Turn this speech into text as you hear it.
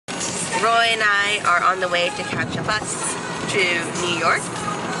Roy and I are on the way to catch a bus to New York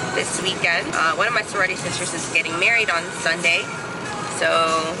this weekend. One of my sorority sisters is getting married on Sunday, so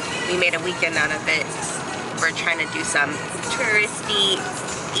we made a weekend out of it. We're trying to do some touristy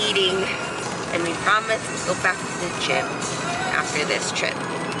eating, and we promised to go back to the gym after this trip.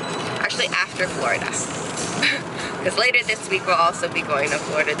 Actually, after Florida. Because later this week we'll also be going to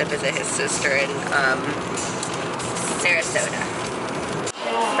Florida to visit his sister in Sarasota.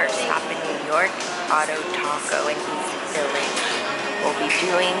 First stop in New York, Auto Taco in East Village. We'll be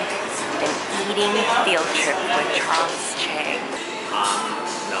doing an eating field trip with Charles Chang.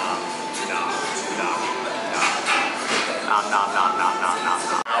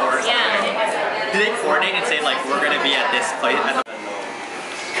 Yeah. Do they coordinate and say like we're gonna be at this place?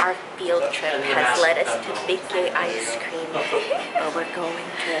 Our field trip has led us to Big Gay Ice Cream, but we're going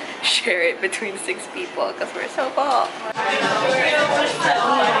to share it between 6 people because we're so full.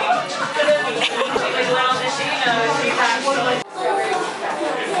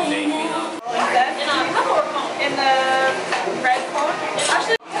 In the red cone?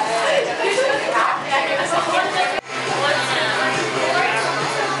 Actually,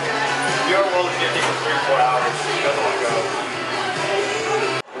 Your world is gonna take 3 or 4 hours. He doesn't want to go.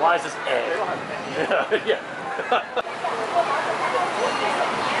 Why is this egg? Yeah.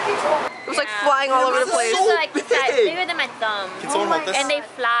 it was like flying all over the place. It's like bigger than my thumb. Can someone hold this? And they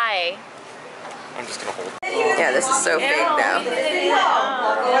fly. I'm just gonna hold it. Yeah, this is so big now.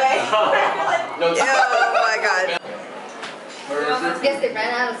 Oh my god. Yes, they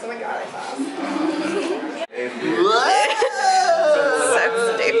ran out of soy garlic sauce. So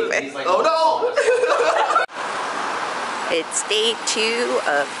stupid. Oh no! It's day 2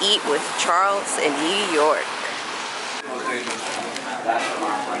 of Eat with Charles in New York.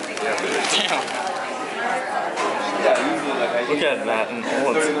 Damn. Look at that in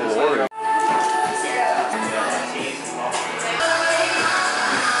all its glory.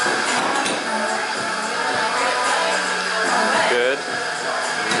 Good.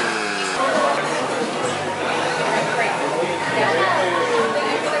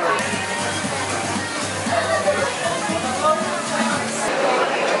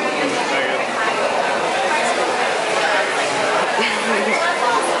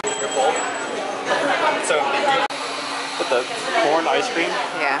 So, with the corn ice cream?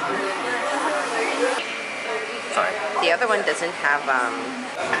 Yeah. Sorry. The other one doesn't have,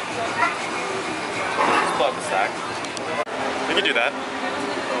 Just pull out the stack. We can do that.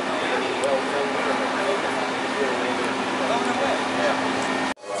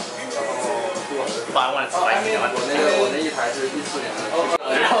 But I want it spicy.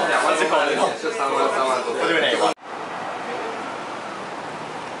 We're doing A1.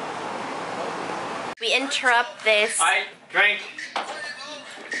 we interrupt this. I drink.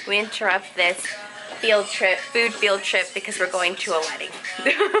 We interrupt this field trip, food field trip, because we're going to a wedding.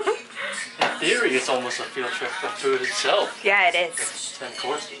 In theory, it's almost a field trip for food itself. Yeah, it is. It's 10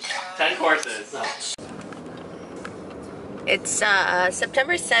 courses. 10 courses. It's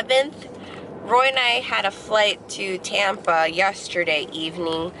September 7th. Roy and I had a flight to Tampa yesterday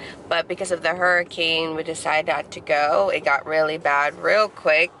evening, but because of the hurricane, we decided not to go. It got really bad real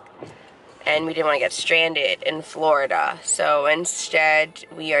quick, and we didn't want to get stranded in Florida. So instead,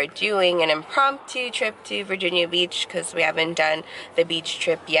 we are doing an impromptu trip to Virginia Beach because we haven't done the beach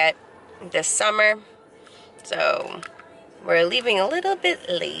trip yet this summer. So we're leaving a little bit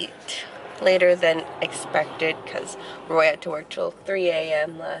later than expected because Roy had to work till 3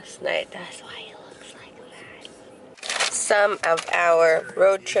 a.m. last night. That's why it looks like that. Some of our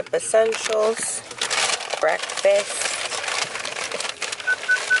road trip essentials: breakfast,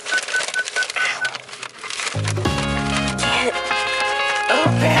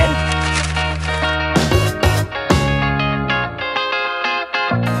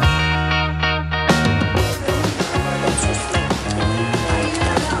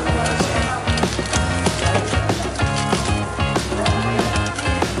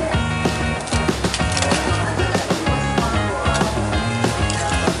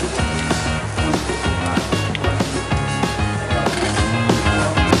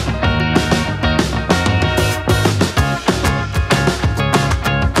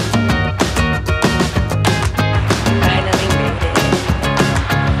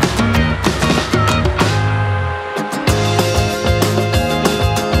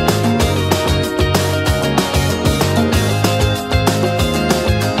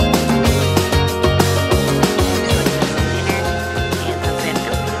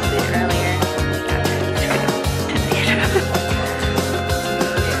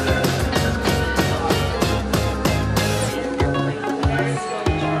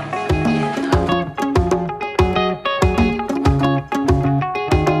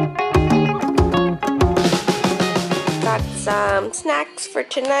 some snacks for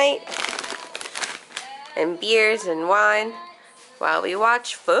tonight and beers and wine while we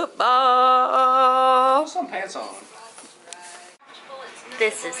watch football. Put some pants on.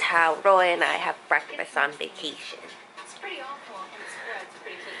 This is how Roy and I have breakfast on vacation.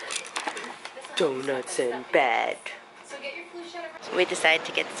 Donuts in bed. So we decided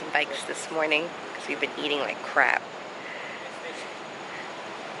to get some bikes this morning because we've been eating like crap.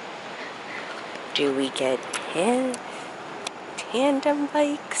 Do we get tandem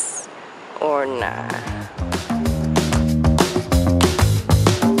bikes or not?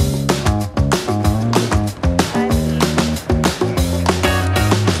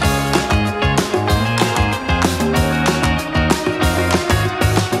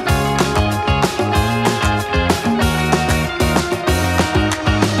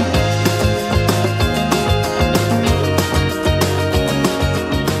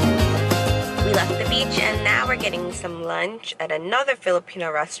 Getting some lunch at another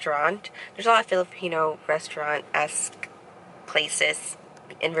Filipino restaurant. There's a lot of Filipino restaurant-esque places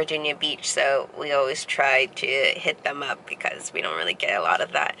in Virginia Beach, so we always try to hit them up because we don't really get a lot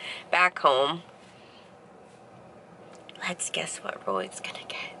of that back home. Let's guess what Roy's gonna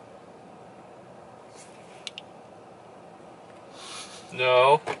get.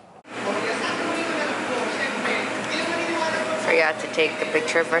 No. Forgot to take a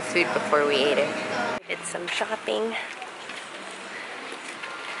picture of our food before we ate it. Did some shopping.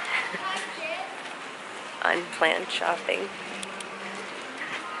 Unplanned shopping.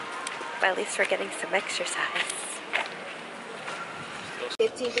 But at least we're getting some exercise.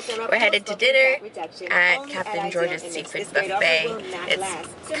 We're headed to dinner at Captain George's Seafood Buffet.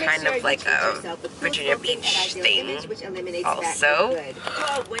 It's kind of like a Virginia Beach thing also.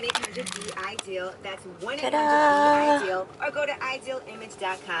 Ta-da! Or go to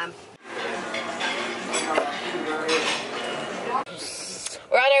idealimage.com.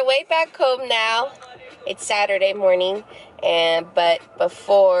 We're on our way back home now. It's Saturday morning, but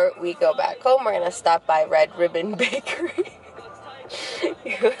before we go back home, we're gonna stop by Red Ribbon Bakery.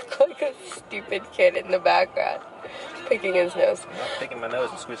 You look like a stupid kid in the background, picking his nose. I'm not picking my nose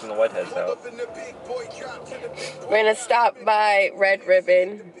and squeezing the whiteheads out. We're gonna stop by Red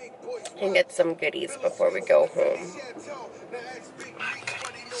Ribbon and get some goodies before we go home.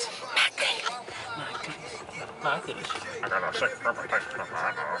 My goodies. I got a sick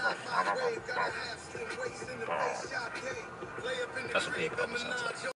That's what people sounds like.